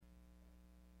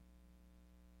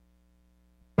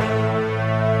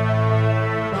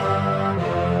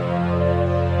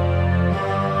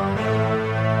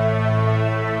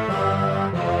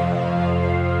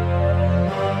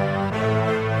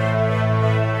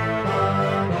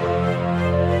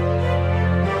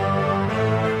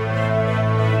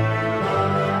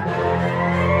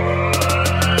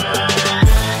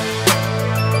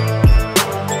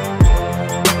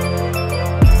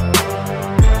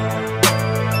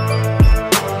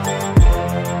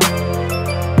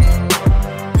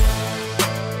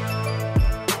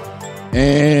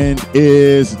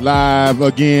is live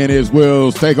again. It's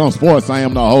Will's Take on Sports. I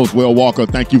am the host, Will Walker.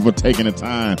 Thank you for taking the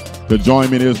time to join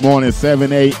me this morning,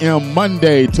 7 a.m.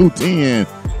 Monday, 2:10.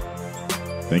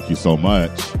 Thank you so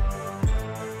much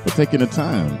for taking the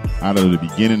time out of the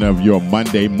beginning of your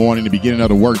Monday morning, the beginning of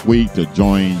the work week, to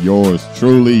join yours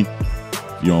truly.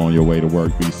 If you're on your way to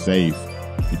work, be safe.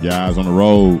 Keep your eyes on the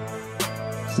road.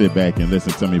 Sit back and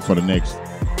listen to me for the next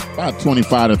about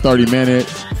 25 to 30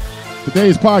 minutes.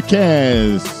 Today's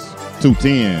podcast,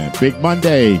 210, Big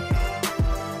Monday.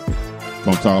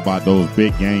 Going to talk about those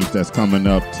big games that's coming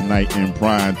up tonight in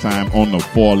prime time on the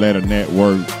Four Letter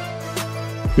Network.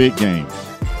 Big games.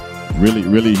 Really,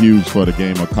 really huge for the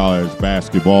game of college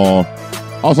basketball.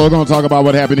 Also, we're going to talk about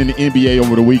what happened in the NBA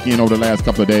over the weekend, over the last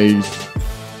couple of days.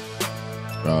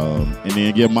 And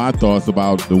then give my thoughts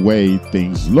about the way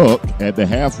things look at the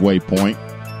halfway point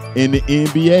in the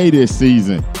NBA this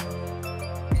season.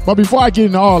 But before I get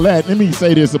into all that, let me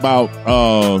say this about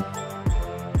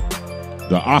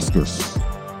the Oscars.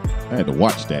 I had to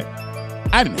watch that.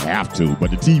 I didn't have to,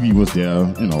 but the TV was there,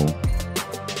 you know.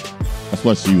 That's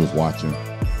what she was watching.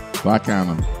 So I kind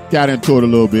of got into it a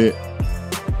little bit.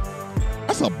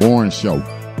 That's a boring show,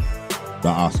 the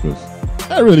Oscars.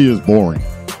 That really is boring,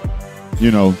 you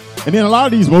know. And then a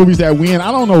lot of these movies that win,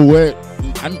 I don't know what,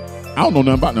 I don't know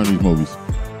nothing about none of these movies.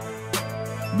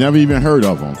 Never even heard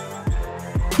of them.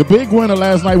 The big winner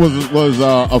last night was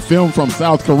a film from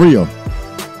South Korea,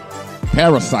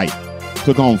 Parasite.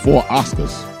 Took on 4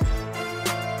 Oscars.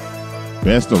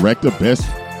 Best director, best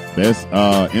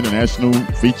international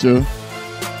feature,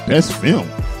 best film.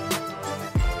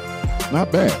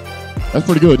 Not bad. That's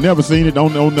pretty good. Never seen it,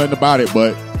 don't know nothing about it,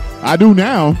 but I do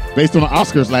now, based on the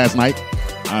Oscars last night.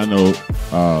 I know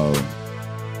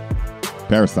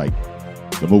Parasite,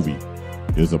 the movie,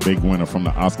 is a big winner from the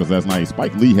Oscars last night.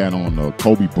 Spike Lee had on the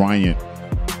Kobe Bryant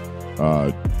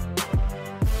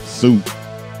suit.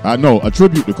 A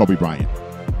tribute to Kobe Bryant.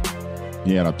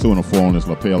 He had a 2 and a 4 on his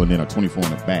lapel and then a 24 in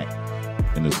the back.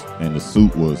 And the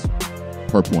suit was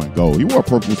purple and gold. He wore a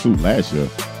purple suit last year.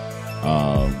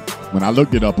 When I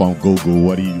looked it up on Google,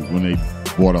 when they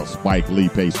brought up Spike Lee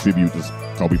pays tribute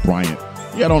to Kobe Bryant,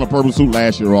 he had on a purple suit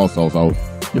last year also. So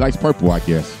he likes purple, I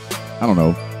guess. I don't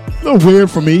know. A little weird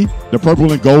for me, the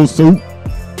purple and gold suit.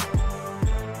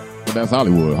 But that's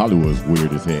Hollywood. Hollywood's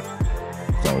weird as heck.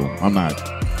 So I'm not.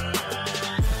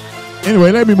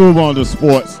 Anyway, let me move on to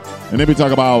sports. And let me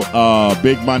talk about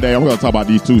Big Monday. I'm going to talk about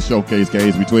these 2 showcase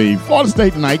games between Florida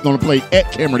State tonight, going to play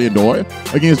at Cameron Indoor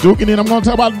against Duke. And then I'm going to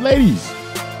talk about the ladies.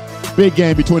 Big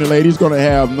game between the ladies. Going to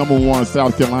have number 1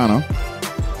 South Carolina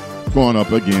going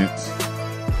up against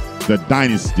the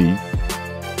dynasty,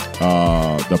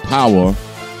 the power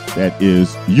that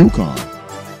is UConn.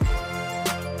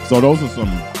 So those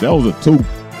are 2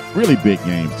 really big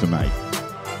games tonight.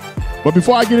 But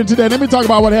before I get into that, let me talk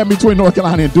about what happened between North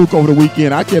Carolina and Duke over the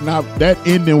weekend. That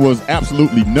ending was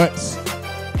absolutely nuts.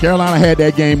 Carolina had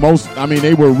that game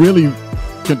they were really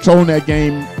controlling that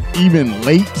game even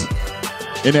late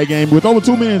in that game. With over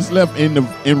 2 minutes left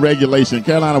in regulation,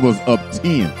 Carolina was up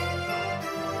 10.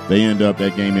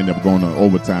 That game ended up going to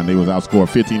overtime. They was outscored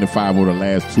 15-5 over the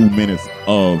last 2 minutes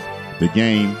of the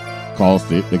game. Caused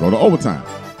it to go to overtime.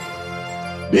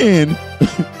 Then,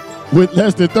 with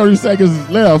less than 30 seconds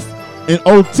left in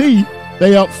OT,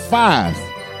 they up 5.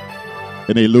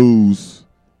 And they lose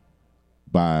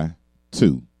by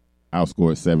 2.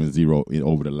 Outscored 7-0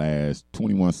 over the last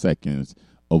 21 seconds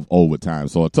of overtime.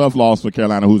 So a tough loss for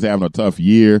Carolina, who's having a tough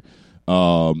year.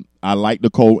 I like the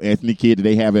Cole Anthony kid that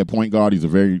they have at point guard.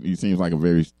 He seems like a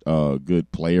very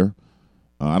good player.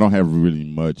 I don't have really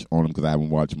much on him because I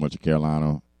haven't watched much of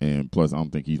Carolina. And plus, I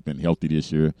don't think he's been healthy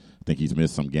this year. I think he's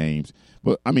missed some games.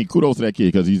 But, kudos to that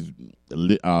kid because he's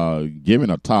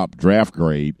given a top draft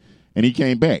grade, and he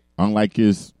came back. Unlike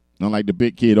the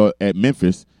big kid at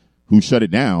Memphis who shut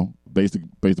it down based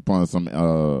upon some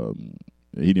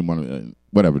he didn't want to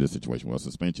whatever the situation was,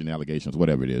 suspension allegations,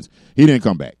 whatever it is. He didn't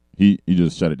come back. He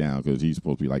just shut it down because he's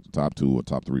supposed to be like the top 2 or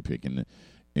top 3 pick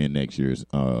in next year's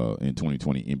in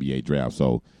 2020 NBA draft.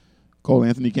 So Cole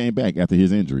Anthony came back after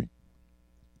his injury.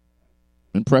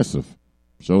 Impressive.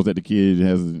 Shows that the kid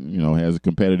has a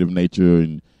competitive nature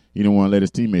and he didn't want to let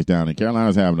his teammates down. And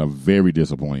Carolina's having a very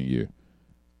disappointing year.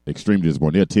 Extremely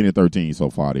disappointing. They're 10-13 so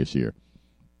far this year.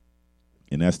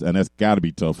 And that's got to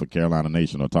be tough for Carolina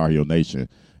Nation or Tar Heel Nation.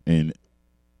 And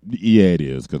yeah, it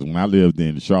is. Because when I lived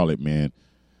in Charlotte, man,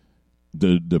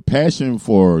 the passion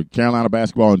for Carolina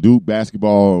basketball and Duke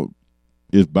basketball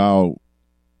is about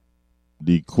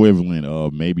the equivalent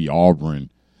of maybe Auburn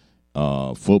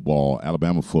football,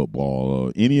 Alabama football,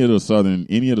 or any of the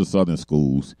southern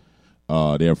schools.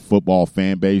 their football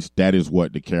fan base, that is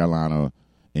what the Carolina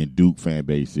and Duke fan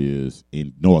base is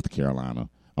in North Carolina.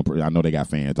 I know they got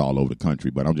fans all over the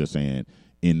country, but I'm just saying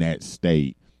in that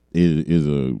state is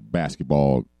a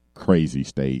basketball crazy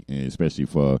state, and especially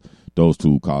for those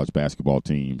two college basketball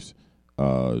teams,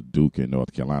 Duke and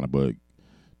North Carolina. But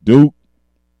Duke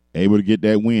able to get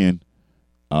that win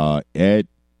at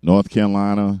North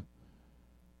Carolina.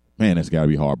 Man, that's got to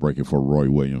be heartbreaking for Roy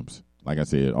Williams. Like I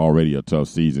said, already a tough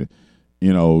season.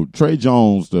 You know, Trey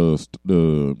Jones,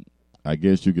 the I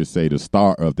guess you could say the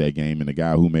star of that game and the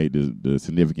guy who made the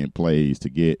significant plays to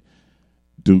get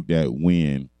Duke that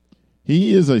win,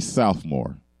 he is a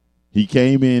sophomore. He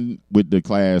came in with the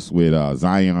class with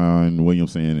Zion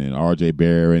Williamson and R.J.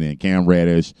 Barrett and Cam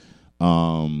Reddish.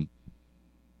 All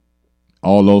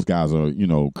those guys are, you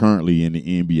know, currently in the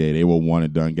NBA. They were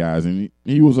one-and-done guys. And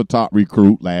he was a top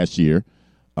recruit last year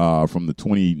from the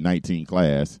 2019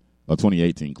 class or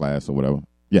 2018 class or whatever.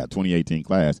 Yeah, 2018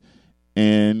 class.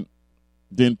 And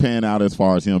didn't pan out as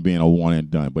far as him being a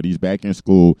one-and-done. But he's back in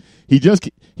school. He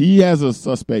has a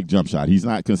suspect jump shot. He's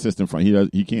not consistent from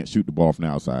he can't shoot the ball from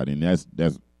the outside. And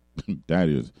that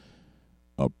is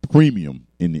a premium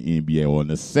in the NBA or a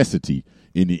necessity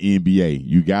in the NBA.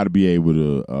 You got to be able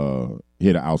to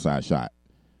hit an outside shot,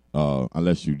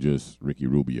 unless you just Ricky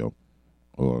Rubio,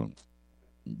 or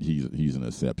he's an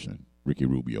exception, Ricky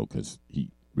Rubio, because he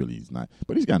really is not.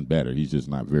 But he's gotten better. He's just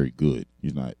not very good.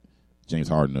 He's not James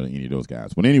Harden or any of those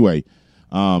guys. But anyway,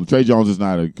 Trey Jones is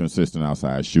not a consistent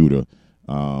outside shooter.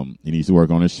 He needs to work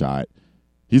on his shot.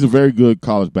 He's a very good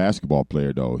college basketball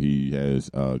player, though. He's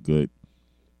a good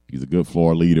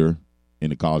floor leader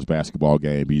in the college basketball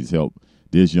game. He's helped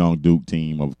this young Duke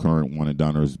team of current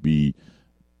one-and-doners be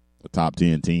a top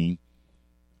 10 team.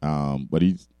 But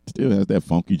he still has that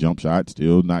funky jump shot,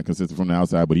 still not consistent from the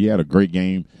outside. But he had a great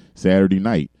game Saturday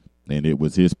night, and it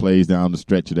was his plays down the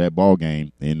stretch of that ball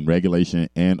game in regulation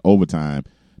and overtime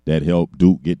that helped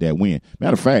Duke get that win.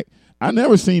 Matter of fact, I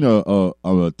never seen a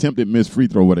attempted missed free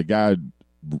throw where the guy,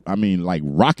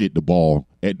 rocket the ball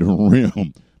at the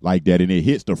rim like that, and it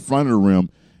hits the front of the rim,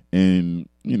 and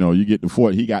you know you get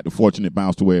he got the fortunate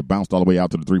bounce to where it bounced all the way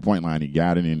out to the 3-point line. He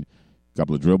got it in a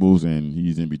couple of dribbles, and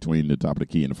he's in between the top of the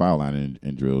key and the foul line,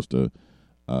 and drills the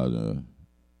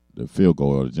field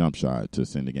goal or the jump shot to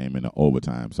send the game into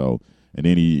overtime. So, and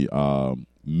then he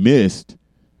missed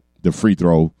the free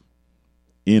throw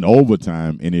in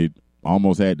overtime, and it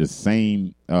almost had the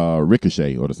same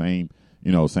ricochet or the same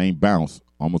bounce,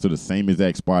 almost to the same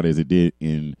exact spot as it did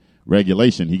in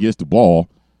regulation. He gets the ball,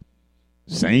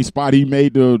 same spot he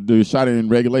made the shot in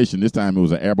regulation. This time it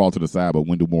was an air ball to the side, but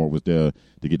Wendell Moore was there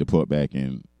to get the putback,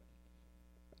 and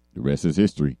the rest is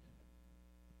history.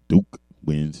 Duke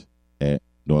wins at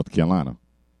North Carolina.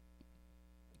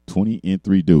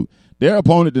 20-3 Duke. Their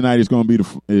opponent tonight is going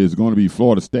to be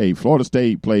Florida State. Florida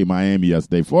State played Miami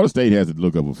yesterday. Florida State has the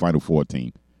look of a Final Four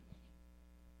team.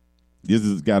 This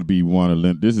has got to be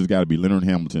Leonard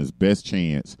Hamilton's best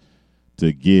chance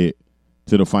to get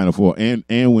to the Final Four and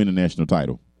win the national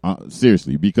title.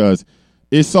 Seriously, because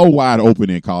it's so wide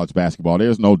open in college basketball.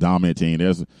 There's no dominant team.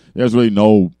 There's really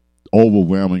no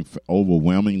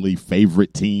overwhelmingly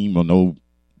favorite team, or no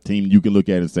team you can look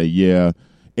at and say, yeah,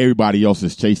 everybody else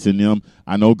is chasing them.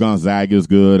 I know Gonzaga's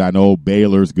good. I know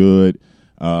Baylor's good.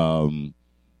 I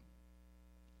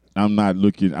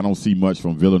don't see much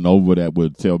from Villanova that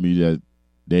would tell me that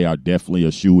they are definitely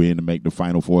a shoe-in to make the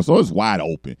Final Four. So it's wide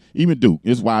open. Even Duke,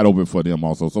 it's wide open for them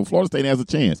also. So Florida State has a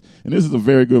chance. And this is a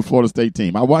very good Florida State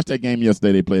team. I watched that game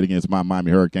yesterday. They played against my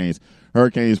Miami Hurricanes.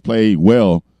 Hurricanes played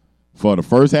well for the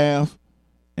first half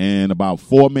and about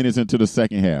 4 minutes into the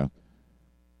second half.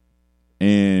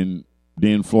 And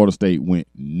then Florida State went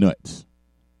nuts.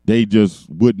 They just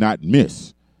would not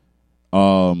miss.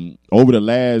 Over the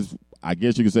last, I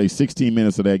guess you could say, 16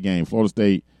 minutes of that game, Florida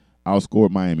State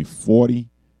outscored Miami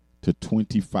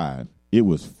 40-25. It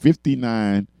was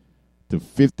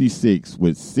 59-56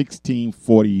 with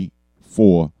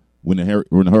 16:44 when the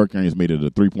Hurricanes made it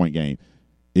a 3-point game.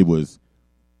 It was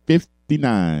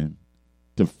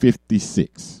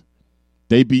 59-56.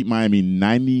 They beat Miami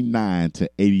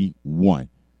 99-81.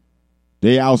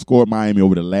 They outscored Miami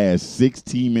over the last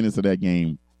 16 minutes of that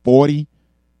game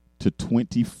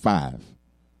 40-25.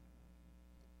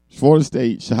 Florida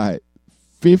State shot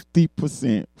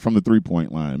 50% from the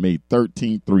 3-point line, made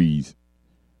 13 threes.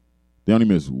 They only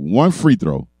missed one free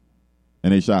throw,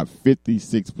 and they shot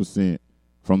 56%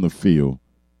 from the field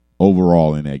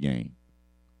overall in that game.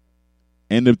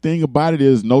 And the thing about it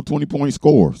is no 20-point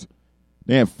scores.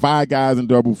 They had 5 guys in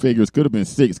double figures. Could have been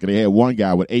 6 because they had one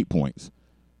guy with 8 points.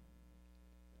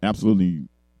 Absolutely.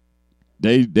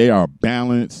 They are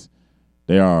balanced.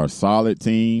 They are a solid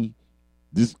team.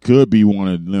 This could be one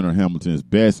of Leonard Hamilton's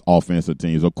best offensive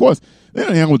teams. Of course,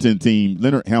 Leonard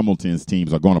Hamilton's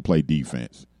teams are going to play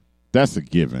defense. That's a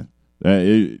given.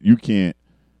 You can't.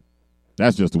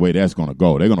 That's just the way that's going to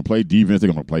go. They're going to play defense.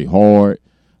 They're going to play hard.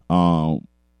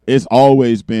 It's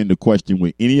always been the question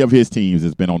with any of his teams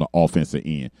has been on the offensive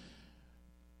end.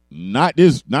 Not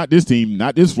this team,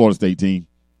 not this Florida State team.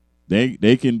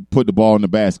 They can put the ball in the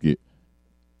basket,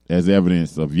 as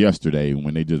evidence of yesterday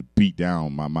when they just beat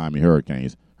down my Miami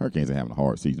Hurricanes. Hurricanes are having a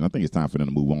hard season. I think it's time for them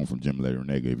to move on from Jim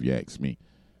Larrañaga, if you ask me,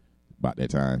 about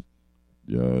that time.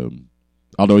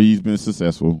 Although he's been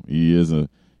successful, he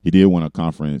did win a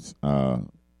conference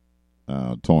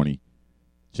tourney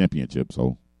championship.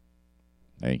 So,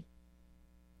 hey,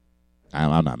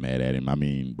 I'm not mad at him. I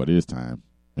mean, but it is time.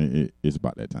 It's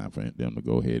about that time for them to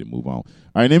go ahead and move on. All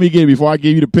right, before I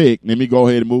give you the pick, let me go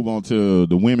ahead and move on to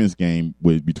the women's game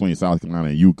between South Carolina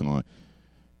and UConn.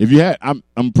 If you had,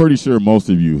 I'm pretty sure most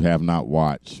of you have not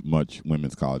watched much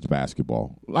women's college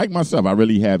basketball. Like myself, I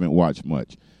really haven't watched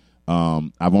much.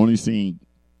 I've only seen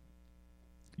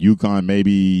UConn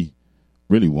maybe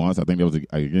really once. I think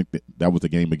that was the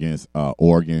game against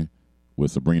Oregon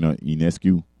with Sabrina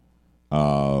Ionescu.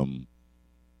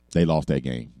 They lost that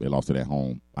game. They lost it at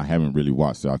home. I haven't really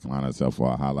watched South Carolina except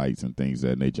for highlights and things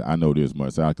of that nature. I know this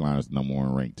much. South Carolina's the number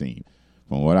one ranked team.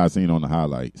 From what I've seen on the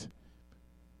highlights,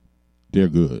 they're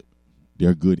good.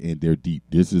 They're good and they're deep.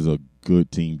 This is a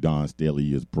good team Dawn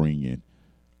Staley is bringing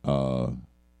to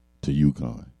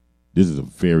UConn. This is a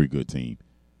very good team.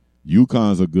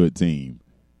 UConn's a good team.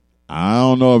 I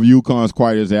don't know if UConn's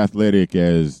quite as athletic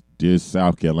as this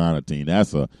South Carolina team.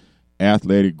 That's a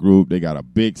athletic group. They got a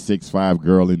big 6'5"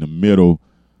 girl in the middle.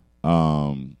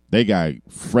 They got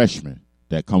freshmen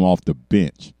that come off the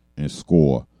bench and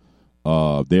score.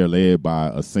 They're led by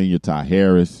a senior Ty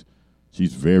Harris.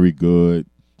 She's very good.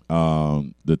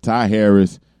 The Ty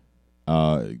Harris,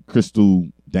 Crystal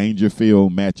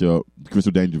Dangerfield matchup.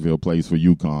 Crystal Dangerfield plays for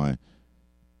UConn.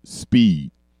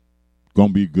 Speed,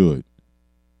 gonna be good.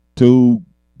 Two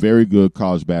very good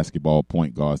college basketball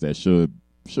point guards that should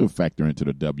factor into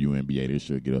the WNBA. They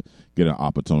should get an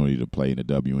opportunity to play in the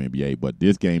WNBA. But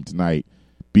this game tonight,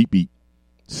 beat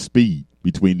speed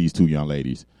between these two young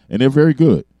ladies, and they're very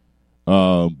good.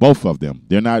 Both of them.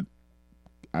 They're not.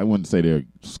 I wouldn't say they're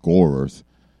scorers,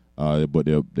 but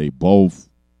they both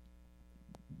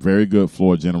very good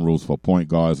floor generals for point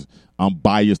guards. I'm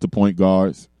biased to point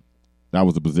guards. That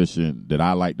was a position that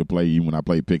I like to play even when I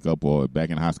played pickup or back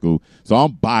in high school. So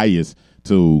I'm biased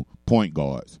to point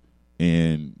guards.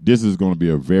 And this is going to be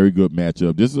a very good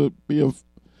matchup. This will be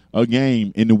a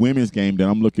game in the women's game that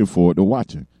I'm looking forward to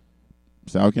watching.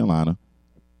 South Carolina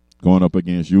going up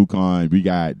against UConn. We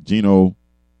got Gino,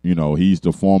 he's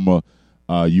the former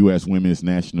U.S. women's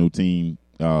national team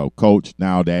coach.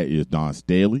 Now that is Dawn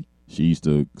Staley.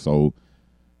 So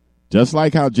just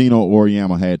like how Gino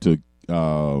Auriemma had to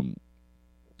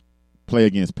play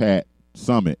against Pat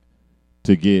Summitt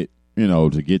to get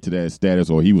to that status,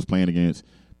 or he was playing against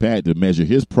Pat to measure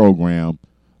his program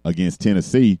against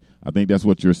Tennessee. I think that's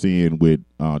what you're seeing with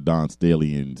Dawn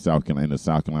Staley and the South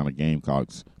Carolina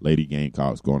Gamecocks, Lady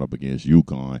Gamecocks, going up against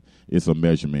UConn. It's a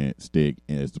measurement stick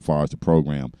as far as the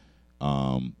program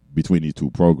between these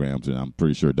two programs, and I'm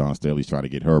pretty sure Dawn Staley's trying to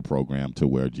get her program to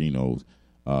where Gino's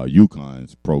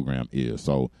UConn's program is.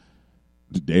 So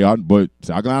they are, but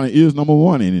South Carolina is number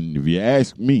one, and if you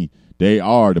ask me, they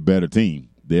are the better team.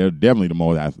 They're definitely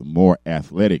the more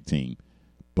athletic team.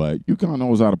 But UConn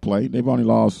knows how to play. They've only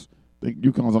lost. I think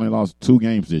UConn's only lost 2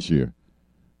 games this year.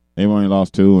 They've only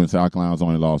lost 2, and South Carolina's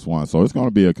only lost 1. So it's going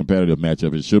to be a competitive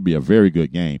matchup. It should be a very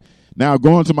good game. Now,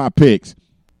 going to my picks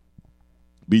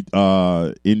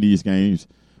in these games,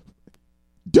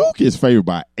 Duke is favored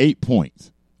by 8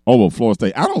 points over Florida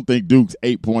State. I don't think Duke's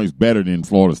 8 points better than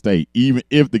Florida State, even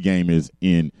if the game is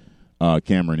in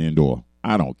Cameron Indoor.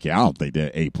 I don't care. I don't think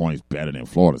they're 8 points better than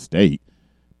Florida State.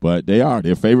 But they are.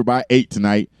 They're favored by 8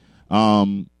 tonight. I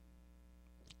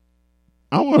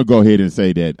want to go ahead and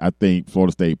say that I think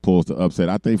Florida State pulls the upset.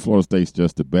 I think Florida State's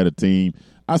just a better team.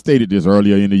 I stated this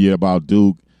earlier in the year about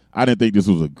Duke. I didn't think this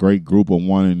was a great group of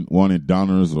one and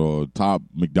donors or top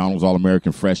McDonald's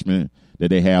All-American freshmen that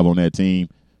they have on that team.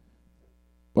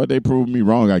 But they proved me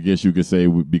wrong, I guess you could say,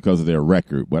 because of their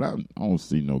record. But I don't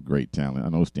see no great talent. I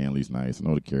know Stanley's nice. I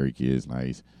know the Carey kid's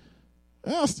nice.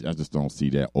 I just don't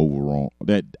see that overall.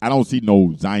 I don't see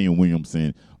no Zion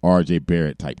Williamson, R.J.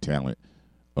 Barrett type talent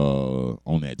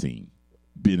on that team.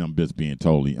 I'm just being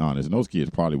totally honest. And those kids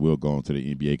probably will go into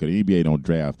the NBA because the NBA don't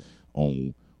draft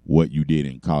on what you did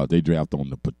in college. They draft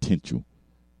on the potential,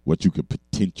 what you could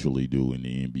potentially do in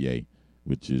the NBA,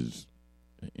 which is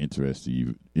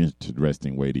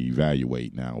interesting way to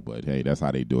evaluate now. But hey, that's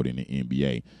how they do it in the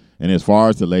NBA. And as far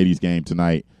as the ladies' game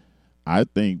tonight, I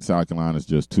think South Carolina is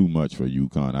just too much for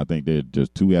UConn. I think they're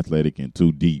just too athletic and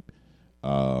too deep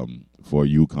for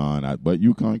UConn. But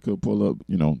UConn could pull up,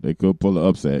 they could pull an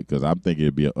upset because I'm thinking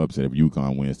it'd be an upset if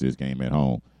UConn wins this game at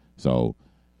home. So,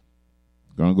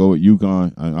 going to go with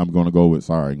UConn. I'm going to go with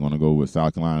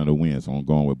South Carolina to win. So, I'm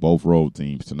going with both road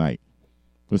teams tonight.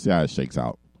 Let's see how it shakes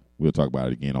out. We'll talk about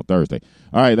it again on Thursday.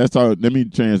 All right, let me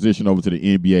transition over to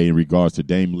the NBA in regards to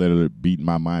Dame Lillard beating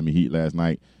my Miami Heat last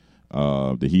night.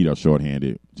 The Heat are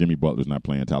shorthanded. Jimmy Butler's not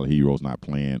playing. Tyler Hero's not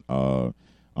playing.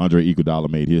 Andre Iguodala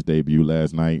made his debut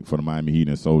last night for the Miami Heat,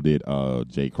 and so did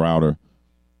Jay Crowder.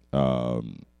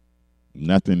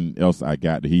 Nothing else I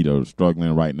got. The Heat are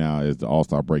struggling right now as the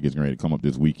All-Star break is ready to come up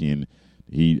this weekend.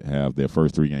 The Heat have their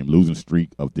first 3-game losing streak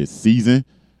of this season.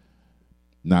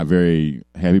 Not very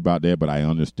happy about that, but I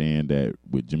understand that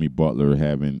with Jimmy Butler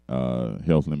having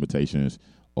health limitations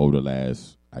over the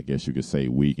last, I guess you could say,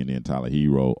 week, and then Tyler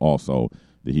Hero also,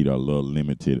 the Heat are a little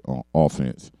limited on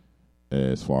offense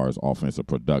as far as offensive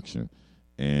production,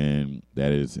 and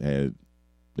that's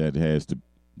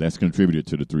contributed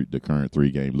to the current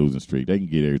 3-game losing streak. They can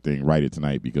get everything righted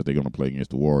tonight because they're going to play against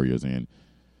the Warriors, and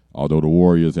although the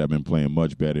Warriors have been playing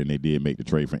much better and they did make the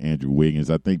trade for Andrew Wiggins,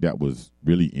 I think that was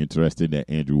really interesting, that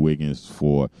Andrew Wiggins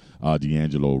for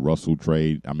D'Angelo Russell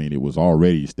trade. I mean, it was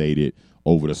already stated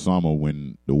over the summer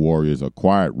when the Warriors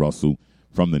acquired Russell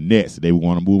from the Nets, they would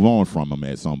want to move on from him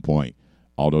at some point.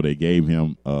 Although they gave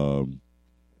him,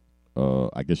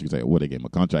 I guess you could say, they gave him a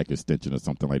contract extension or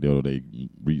something like that, or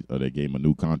they gave him a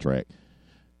new contract.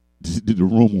 The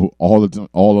rumor all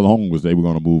along was they were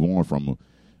going to move on from him.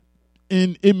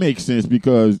 And it makes sense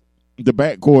because the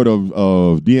backcourt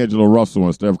of D'Angelo Russell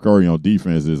and Steph Curry on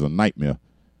defense is a nightmare.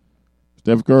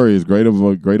 Steph Curry is great of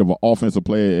an offensive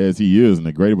player as he is, and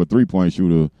a great of a 3-point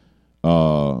shooter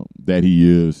that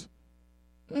he is.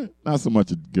 Not so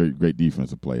much a great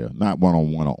defensive player, not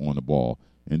one-on-one or on the ball.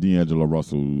 And D'Angelo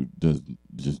Russell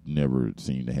just never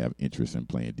seemed to have interest in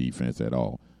playing defense at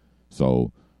all.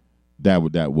 So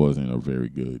that wasn't a very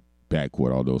good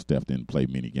backcourt, although Steph didn't play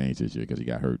many games this year because he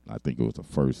got hurt. I think it was the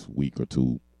first week or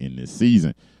two in this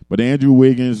season. But Andrew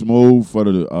Wiggins' move for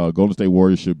the Golden State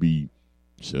Warriors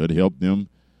should help them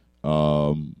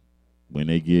when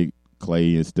they get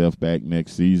Clay and Steph back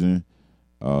next season.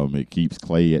 It keeps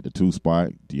Clay at the 2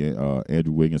 spot.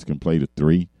 Andrew Wiggins can play the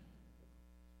 3.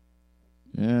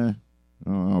 Yeah, I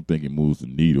don't think it moves the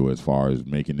needle as far as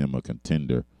making them a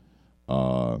contender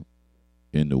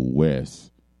in the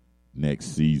West next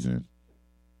season.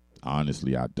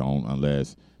 Honestly, I don't,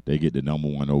 unless they get the number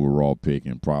 1 overall pick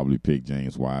and probably pick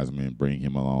James Wiseman, bring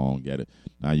him along.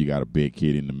 Now you got a big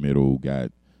kid in the middle,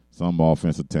 got some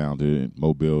offensive talent,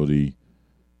 mobility.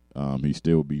 He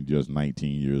still be just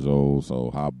 19 years old,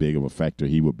 so how big of a factor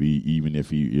he would be even if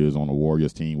he is on a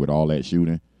Warriors team with all that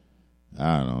shooting,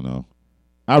 I don't know.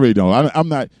 I really don't.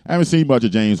 I haven't seen much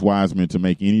of James Wiseman to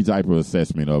make any type of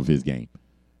assessment of his game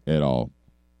at all.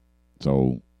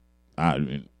 So,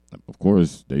 of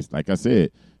course, like I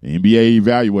said, the NBA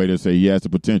evaluators say he has the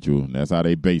potential, and that's how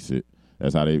they base it.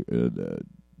 That's how they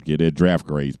get their draft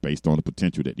grades based on the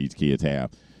potential that these kids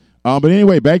have. But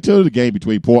anyway, back to the game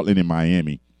between Portland and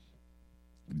Miami.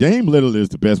 Dame Lillard is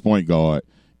the best point guard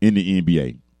in the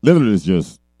NBA. Lillard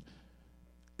is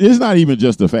it's not even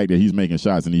just the fact that he's making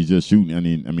shots and he's just shooting. I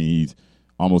mean, he's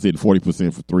almost hitting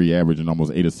 40% for 3, averaging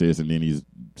almost 8 assists, and then he's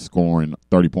scoring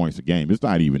 30 points a game. It's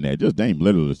not even that. Just Dame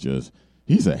Lillard is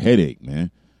he's a headache, man.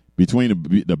 Between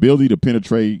the ability to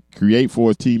penetrate, create for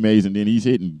his teammates, and then he's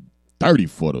hitting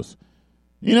 30-footers.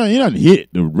 He doesn't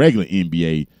hit the regular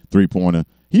NBA three-pointer.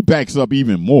 He backs up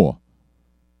even more.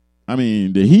 I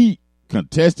mean, the Heat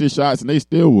contested shots, and they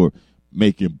still were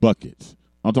making buckets.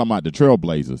 I'm talking about the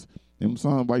Trailblazers. And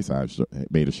Son Whiteside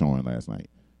made a showing last night.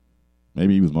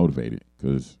 Maybe he was motivated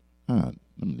because let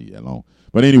me leave that alone.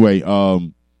 But anyway,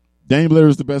 Dame Lillard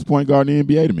is the best point guard in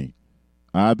the NBA to me.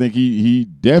 I think he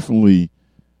definitely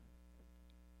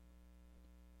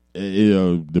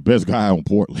is the best guy on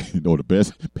Portland, or the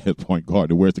best point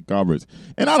guard in the Western Conference.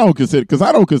 And I don't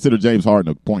consider James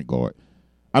Harden a point guard.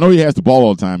 I know he has the ball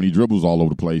all the time and he dribbles all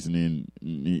over the place, and then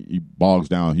he bogs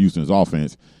down Houston's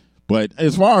offense. But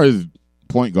as far as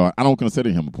point guard, I don't consider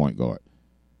him a point guard.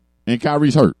 And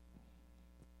Kyrie's hurt.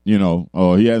 He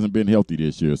hasn't been healthy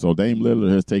this year. So Dame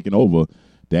Lillard has taken over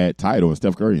that title, and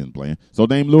Steph Curry isn't playing. So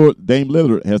Dame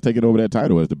Lillard has taken over that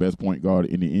title as the best point guard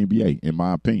in the NBA, in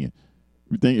my opinion.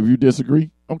 If you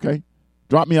disagree, okay,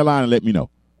 drop me a line and let me know.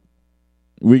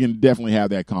 We can definitely have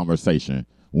that conversation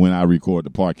when I record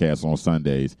the podcast on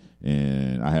Sundays,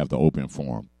 and I have the open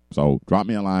forum. So drop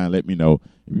me a line, let me know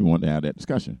if you want to have that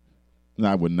discussion. And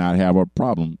I would not have a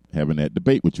problem having that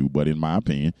debate with you, but in my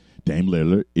opinion, Dame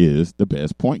Lillard is the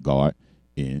best point guard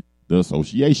in the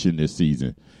association this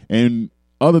season. And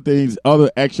other things, other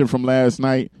action from last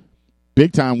night,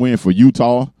 big time win for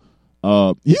Utah.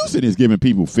 Houston is giving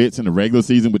people fits in the regular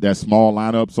season with that small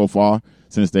lineup so far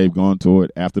since they've gone to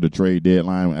it after the trade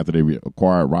deadline, after they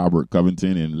acquired Robert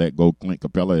Covington and let go Clint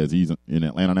Capella as he's in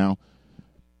Atlanta now.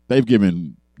 They've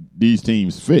given these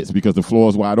teams fits because the floor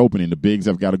is wide open and the bigs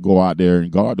have got to go out there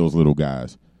and guard those little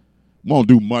guys. Won't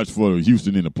do much for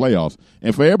Houston in the playoffs.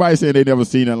 And for everybody saying they never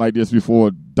seen it like this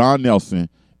before, Don Nelson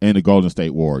and the Golden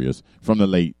State Warriors from the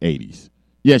late 80s.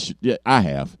 Yes, yeah, I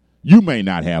have. You may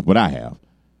not have, but I have.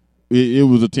 It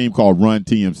was a team called Run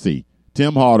TMC.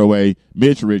 Tim Hardaway,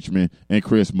 Mitch Richmond, and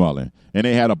Chris Mullin. And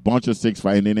they had a bunch of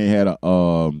 6'5", and then they had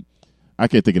I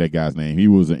can't think of that guy's name. He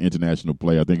was an international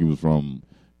player. I think he was from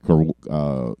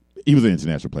he was an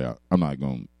international player. I'm not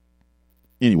going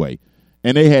 – anyway.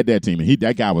 And they had that team, and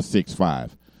that guy was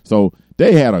 6'5". So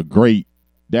they had a great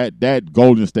that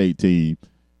Golden State team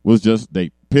was just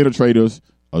they penetrators,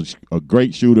 a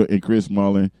great shooter in Chris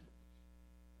Mullin,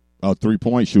 a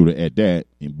 3-point shooter at that.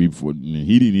 And before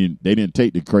they didn't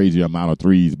take the crazy amount of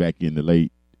threes back in the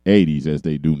late 80s as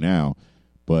they do now,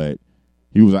 but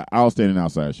he was an outstanding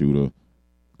outside shooter.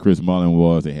 Chris Mullin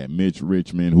was. They had Mitch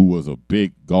Richmond, who was a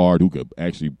big guard who could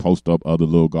actually post up other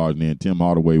little guards. And then Tim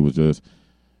Hardaway was just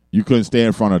you couldn't stay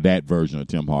in front of that version of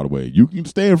Tim Hardaway. You can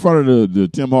stay in front of the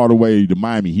Tim Hardaway, the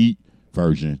Miami Heat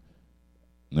version.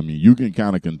 I mean, you can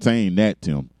kind of contain that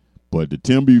Tim. But the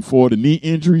Tim before the knee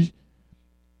injury,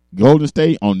 Golden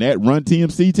State on that Run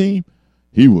TMC team,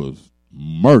 he was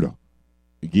murder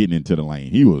getting into the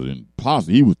lane. He was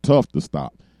impossible. He was tough to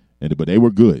stop. But they were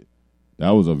good. That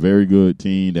was a very good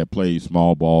team that played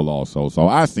small ball also. So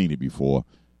I've seen it before.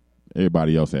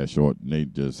 Everybody else has short. They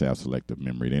just have selective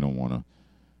memory. They don't want to.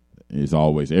 It's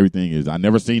always everything is. I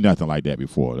never seen nothing like that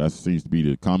before. That seems to be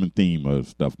the common theme of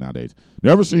stuff nowadays.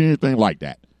 Never seen anything like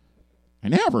that. I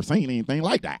never seen anything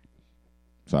like that.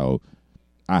 So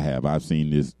I've seen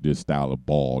this style of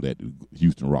ball that the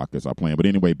Houston Rockets are playing. But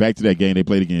anyway, back to that game they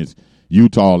played against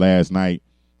Utah last night.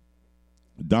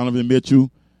 Donovan Mitchell,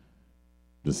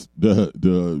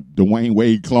 the Dwayne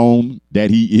Wade clone that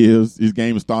he is, his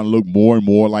game is starting to look more and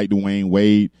more like Dwayne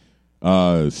Wade.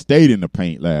 Stayed in the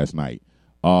paint last night.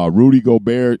 Rudy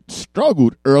Gobert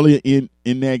struggled earlier in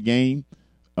that game,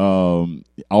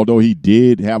 although he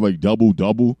did have a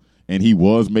double-double, and he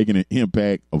was making an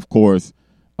impact, of course,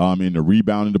 in the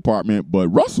rebounding department. But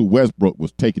Russell Westbrook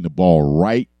was taking the ball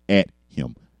right at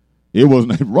him. It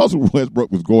wasn't Russell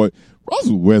Westbrook was going.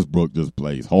 Russell Westbrook just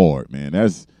plays hard, man.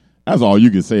 That's all you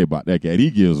can say about that guy.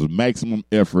 He gives maximum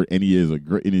effort, and he's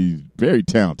very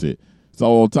talented.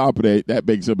 So on top of that, that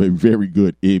makes him a very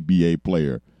good NBA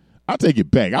player. I take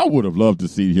it back. I would have loved to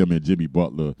see him and Jimmy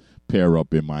Butler pair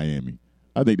up in Miami.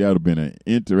 I think that would have been an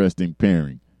interesting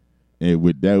pairing. And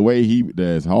with that way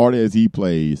as hard as he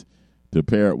plays, to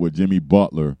pair it with Jimmy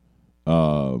Butler,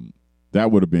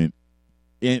 that would have been.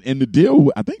 And the deal,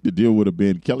 I think the deal would have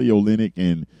been Kelly Olynyk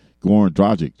and Goran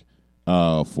Dragic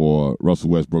for Russell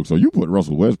Westbrook. So you put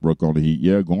Russell Westbrook on the Heat.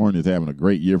 Yeah, Goran is having a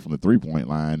great year from the three-point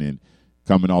line and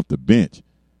coming off the bench.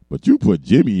 But you put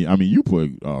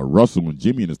Russell and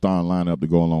Jimmy in the starting lineup to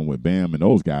go along with Bam and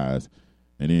those guys.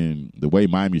 And then the way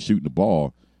Miami's shooting the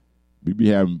ball, could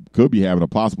be having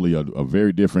possibly a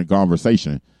very different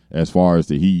conversation as far as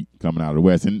the Heat coming out of the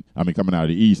West. Coming out of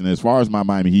the East. And as far as my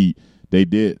Miami Heat,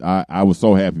 I was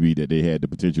so happy that they had the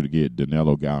potential to get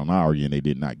Danilo Gallinari, and they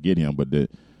did not get him. But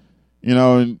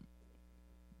and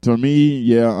to me,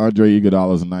 yeah, Andre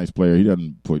Iguodala is a nice player. He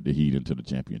doesn't put the Heat into the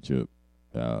championship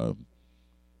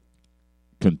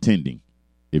contending,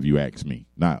 if you ask me.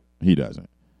 He doesn't.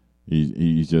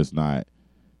 He's just not.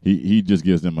 He just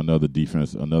gives them another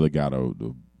defense, another guy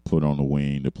to put on the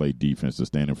wing to play defense, to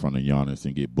stand in front of Giannis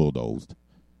and get bulldozed.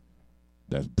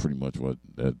 That's pretty much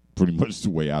the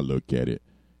way I look at it.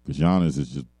 Because Giannis is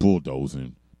just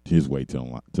bulldozing his way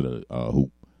to the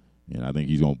hoop. And I think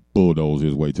he's going to bulldoze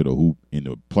his way to the hoop in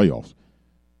the playoffs.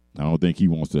 I don't think he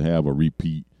wants to have a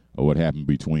repeat of what happened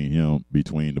between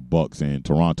the Bucks and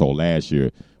Toronto last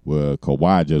year, where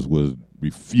Kawhi just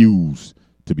refused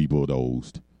to be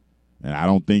bulldozed. And I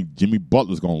don't think Jimmy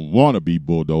Butler's going to want to be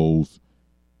bulldozed,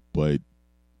 but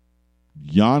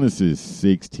Giannis is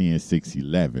 6'10",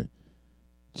 6'11".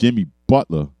 Jimmy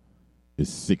Butler is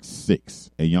 6'6",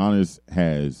 and Giannis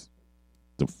has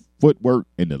the footwork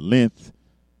and the length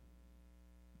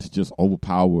to just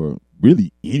overpower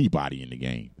really anybody in the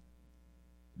game.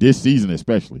 this season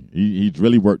especially. He's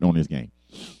really worked on this game.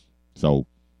 So,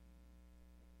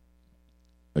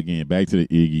 again, back to the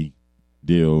Iggy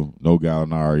deal. No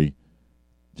Gallinari.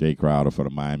 Jay Crowder for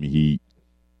the Miami Heat.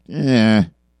 Yeah.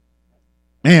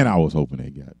 Man, I was hoping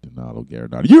they got Danilo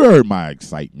Gallinari. You heard my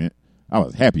excitement. I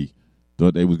was happy.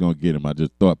 Thought they was going to get him. I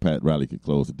just thought Pat Riley could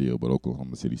close the deal, but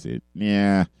Oklahoma City said,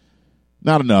 yeah,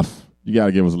 not enough. You got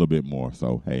to give us a little bit more.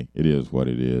 So, hey, it is what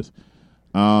it is.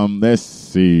 Let's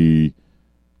see.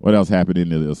 What else happened in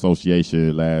the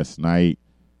association last night?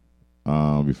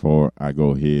 Before I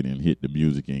go ahead and hit the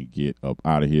music and get up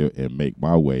out of here and make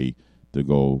my way to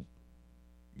go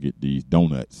get these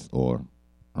donuts or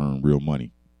earn real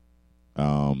money.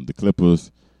 The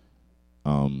Clippers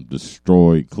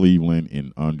destroyed Cleveland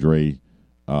in Andre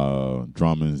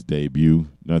Drummond's debut.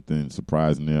 Nothing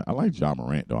surprising there. I like Ja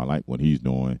Morant, though. I like what he's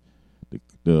doing.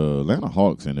 The Atlanta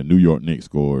Hawks and the New York Knicks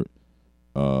scored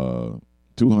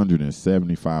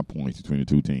 275 points between the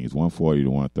two teams, 140 to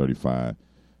 135.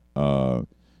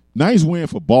 Nice win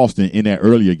for Boston in that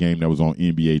earlier game that was on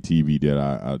NBA TV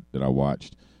that I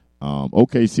watched.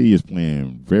 OKC is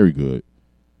playing very good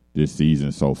this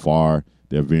season so far.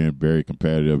 They're being very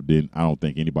competitive. I don't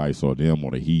think anybody saw them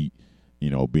or the Heat,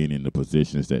 being in the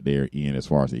positions that they're in as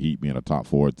far as the Heat being a top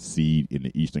 4 seed in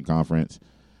the Eastern Conference.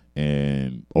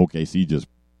 And OKC just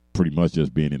pretty much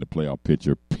just being in the playoff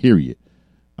picture, period.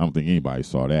 I don't think anybody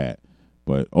saw that.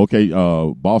 But,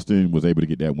 Boston was able to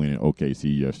get that win in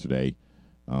OKC yesterday.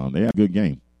 They had a good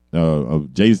game.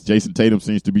 Jason Tatum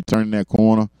seems to be turning that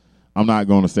corner. I'm not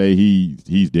going to say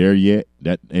he's there yet,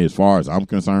 that as far as I'm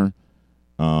concerned.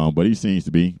 But he seems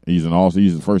to be. He's an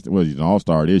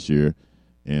all-star this year,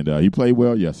 and he played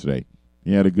well yesterday.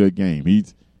 He had a good game. He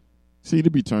seemed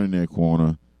to be turning that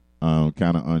corner,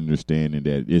 kind of understanding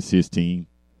that it's his team.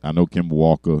 I know Kemba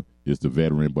Walker is the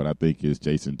veteran, but I think it's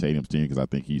Jason Tatum's team because I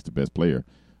think he's the best player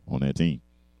on that team.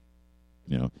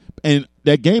 And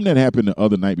that game that happened the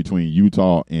other night between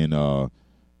Utah and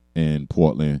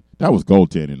Portland, that was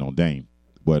goaltending on Dame.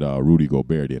 But Rudy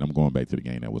Gobert did. I'm going back to the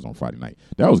game that was on Friday night.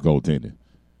 That was goaltending.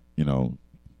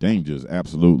 Dame just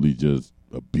absolutely just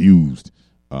abused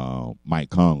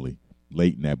Mike Conley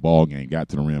late in that ball game. Got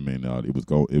to the rim and it was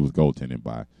goaltending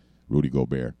by Rudy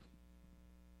Gobert.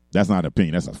 That's not an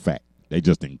opinion. That's a fact. They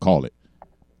just didn't call it.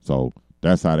 So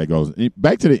that's how that goes.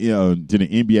 Back to the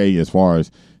NBA as far as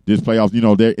this playoffs.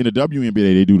 They're in the WNBA.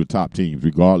 They do the top teams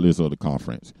regardless of the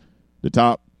conference. The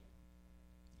top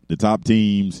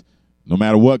teams, no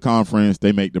matter what conference,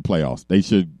 they make the playoffs.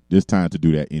 It's time to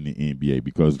do that in the NBA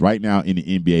because right now in the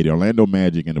NBA, the Orlando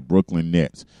Magic and the Brooklyn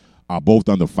Nets are both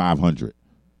under 500.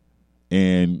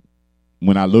 And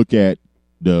when I look at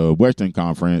the Western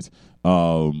Conference,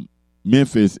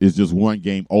 Memphis is just one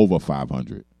game over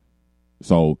 500.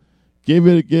 So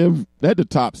let the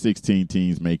top 16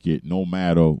 teams make it no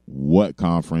matter what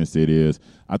conference it is.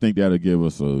 I think that'll give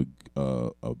us a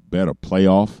better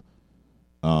playoff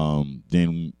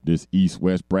than this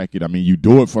East-West bracket. I mean, you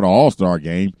do it for the All-Star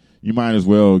game. You might as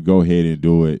well go ahead and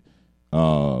do it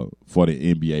for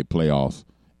the NBA playoffs.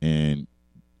 And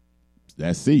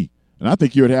let's see. And I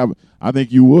think you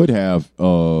would have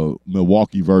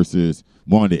Milwaukee versus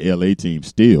one of the LA teams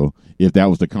still, if that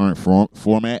was the current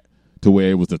format to where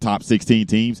it was the top 16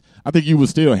 teams. I think you would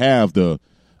still have the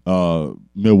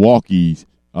Milwaukee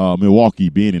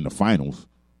being in the finals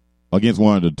against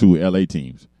one of the two LA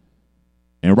teams.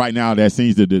 And right now, that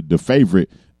seems to the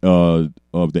favorite of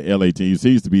the LA team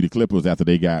seems to be the Clippers after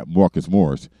they got Marcus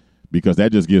Morris, because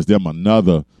that just gives them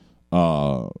another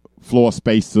floor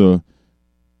spacer,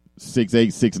 6'8",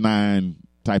 6'9"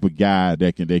 type of guy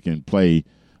that can play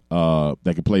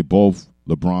both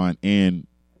LeBron and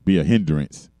be a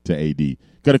hindrance to AD.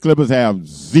 Because the Clippers have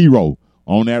zero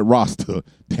on that roster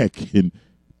that can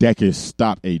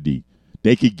stop AD.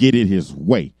 They can get it his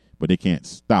way, but they can't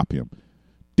stop him.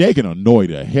 They can annoy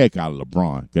the heck out of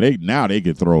LeBron. Because they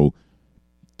can throw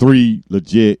 3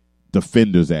 legit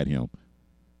defenders at him.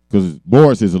 Because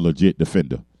Morris is a legit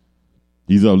defender.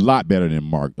 He's a lot better than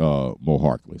Mo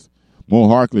Harkless. Mo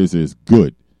Harkless is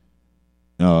good.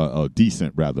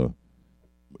 Decent, rather.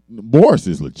 Morris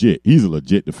is legit. He's a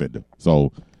legit defender.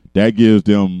 So that gives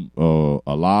them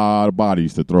a lot of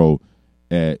bodies to throw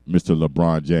at Mr.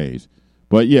 LeBron James.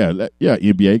 But, yeah,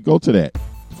 NBA, go to that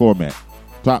format.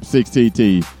 Top 16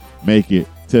 teams make it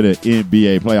to the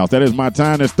NBA playoffs. That is my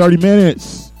time. That's 30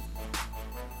 minutes.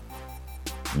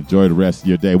 Enjoy the rest of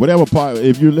your day.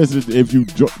 If you listen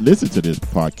to this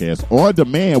podcast on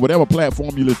demand, whatever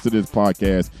platform you listen to this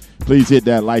podcast, please hit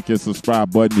that like and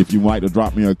subscribe button. If you'd like to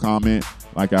drop me a comment,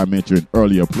 like I mentioned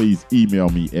earlier, please email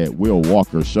me at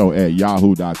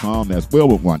willwalkershow@yahoo.com. That's Will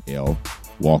with one L,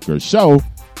 walkershow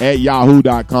at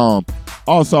yahoo.com.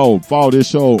 Also, follow this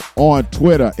show on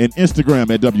Twitter and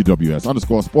Instagram at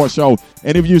WWS_sports show.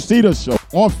 And if you see the show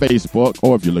on Facebook,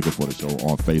 or if you're looking for the show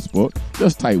on Facebook,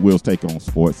 just type Will's Take on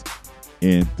Sports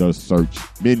in the search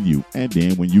menu. And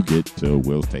then when you get to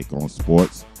Will's Take on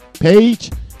Sports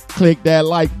page, click that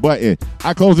like button.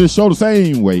 I close this show the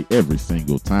same way every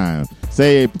single time.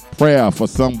 Say a prayer for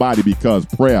somebody because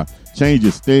prayer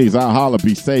changes things. I'll holler.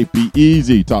 Be safe. Be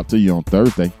easy. Talk to you on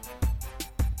Thursday.